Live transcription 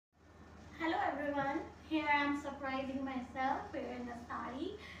everyone. Here I am surprising myself wearing a sari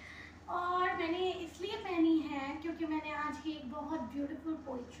और मैंने इसलिए पहनी है क्योंकि मैंने आज ही एक बहुत ब्यूटीफुल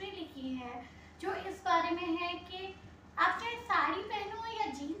पोइट्री लिखी है जो इस बारे में है कि आप चाहे साड़ी पहनो या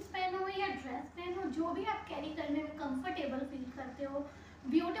जीन्स पहनो या ड्रेस पहनो, जो भी आप कैरी करने में कंफर्टेबल फील करते हो,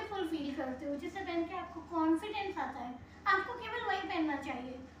 ब्यूटीफुल फील करते हो, जिसे पहन के आपको कॉन्फिडेंस आता है, आपको केवल वही पहनना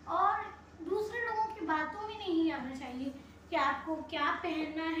चाहिए और दूसरे लोगों की बातों में नहीं आना चाहिए कि आपको क्या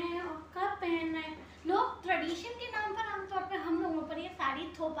पहनना है और कब पहनना है। लोग ट्रेडिशन के नाम पर आमतौर पर हम लोगों पर ये साड़ी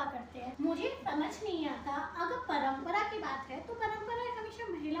थोपा करते हैं। मुझे समझ नहीं आता, अगर परंपरा की बात है तो परंपरा हमेशा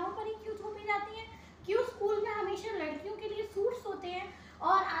महिलाओं पर ही क्यों थोपी जाती है? क्यों स्कूल में हमेशा लड़कियों के लिए सूट्स होते हैं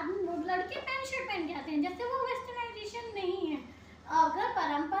और लड़के पैंट शर्ट पहन के आते हैं, जैसे वो वेस्टर्नाइजेशन नहीं है। अगर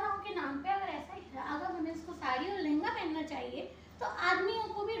परंपराओं के नाम पे अगर ऐसा ही है, अगर हमें इसको साड़ी और लहंगा पहनना चाहिए तो आदमियों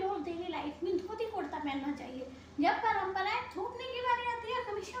को भी रोज डेली लाइफ में धोती कुर्ता पहनना चाहिए। जब परंपराएं थोपने की बारी आती है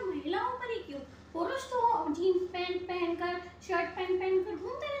हमेशा महिलाओं पर ही क्यों? पुरुष तो जीन्स पैंट पहनकर, शर्ट पहनकर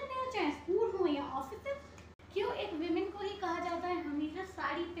घूमते रहते हैं, चाहे स्कूल हो या ऑफिस। क्यों एक विमेन को ही कहा जाता है हमेशा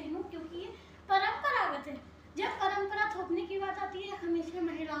साड़ी पहनो, क्योंकि ये परंपरागत है। जब परंपरा थोपने की बात आती है हमेशा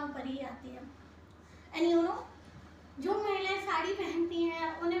महिलाओं पर ही आती है। एंड यू नो, जो महिलाएं साड़ी पहनती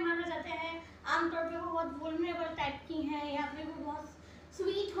हैं उन्हें माना जाता है आमतौर पर वो बहुत वल्नरेबल टाइप की हैं या फिर वो बहुत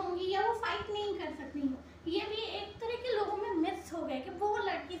स्वीट होंगी या वो फाइट नहीं कर सकती हैं। ये भी एक तरह के लोगों में मिस हो गए कि वो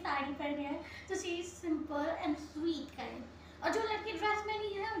लड़की साड़ी पहने है तो she is simple and sweet kind, और जो लड़की ड्रेस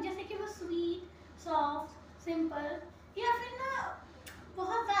पहनी है जैसे कि वो स्वीट, सॉफ्ट, सिंपल या फिर ना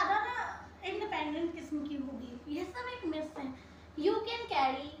बहुत ज़्यादा ना इंडिपेंडेंट किस्म की होगी। ये सब एक मिस है। You can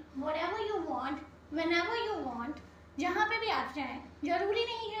carry whatever you want whenever you want, जहाँ पे भी आप जाएं। जरूरी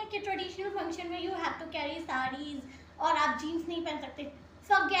नहीं है कि ट्रेडिशनल फंक्शन में you have to carry saris और आप जीन्स नहीं पहन सकते।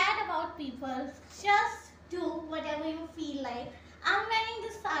 Forget about people. Just do whatever you feel like. I'm wearing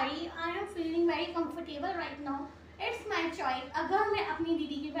this saree. I am feeling very comfortable right now. It's my choice. अगर मैं अपनी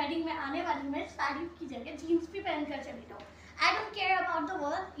दीदी की वेडिंग में आने वाली मैं साड़ी की जगह जीन्स भी पहन कर चली जाऊँ, I don't care about the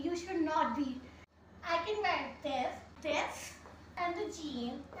world. You should not be. I can wear this, and the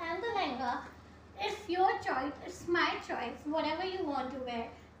jeans and the lehenga. It's your choice. It's my choice. Whatever you want to wear,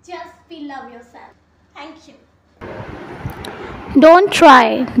 just be love yourself. Thank you. Don't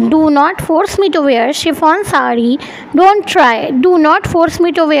try. Do not force me to wear chiffon sari. Don't try. Do not force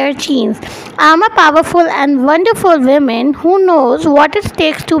me to wear jeans. I am a powerful and wonderful woman who knows what it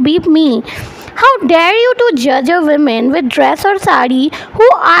takes to be me. How dare you to judge a woman with dress or sari?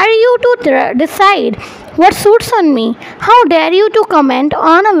 Who are you to decide what suits on me? How dare you to comment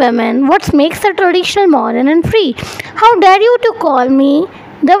on a woman what makes her traditional, modern and free? How dare you to call me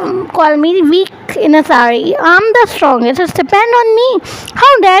weak in a sari? I'm the strongest. It's depend on me. How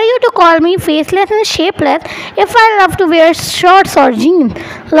dare you to call me faceless and shapeless if I love to wear shorts or jeans?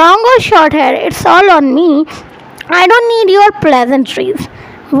 Long or short hair, it's all on me. I don't need your pleasantries.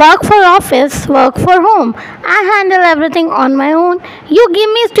 Work for office, work for home. I handle everything on my own. You give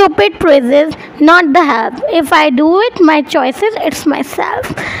me stupid praises, not the help. If I do it, my choices, it's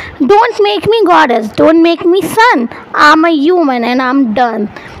myself. Don't make me goddess, don't make me sun. I'm a human and I'm done.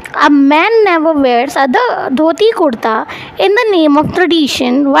 A man never wears a dhoti kurta in the name of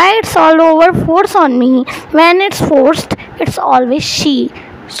tradition. Why it's all over force on me? When it's forced, it's always she.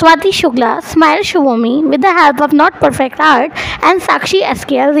 Swati Shukla, Smile Shubhomi, with the help of Not Perfect Art and Sakshi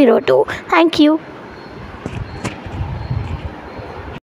SKL02. Thank you.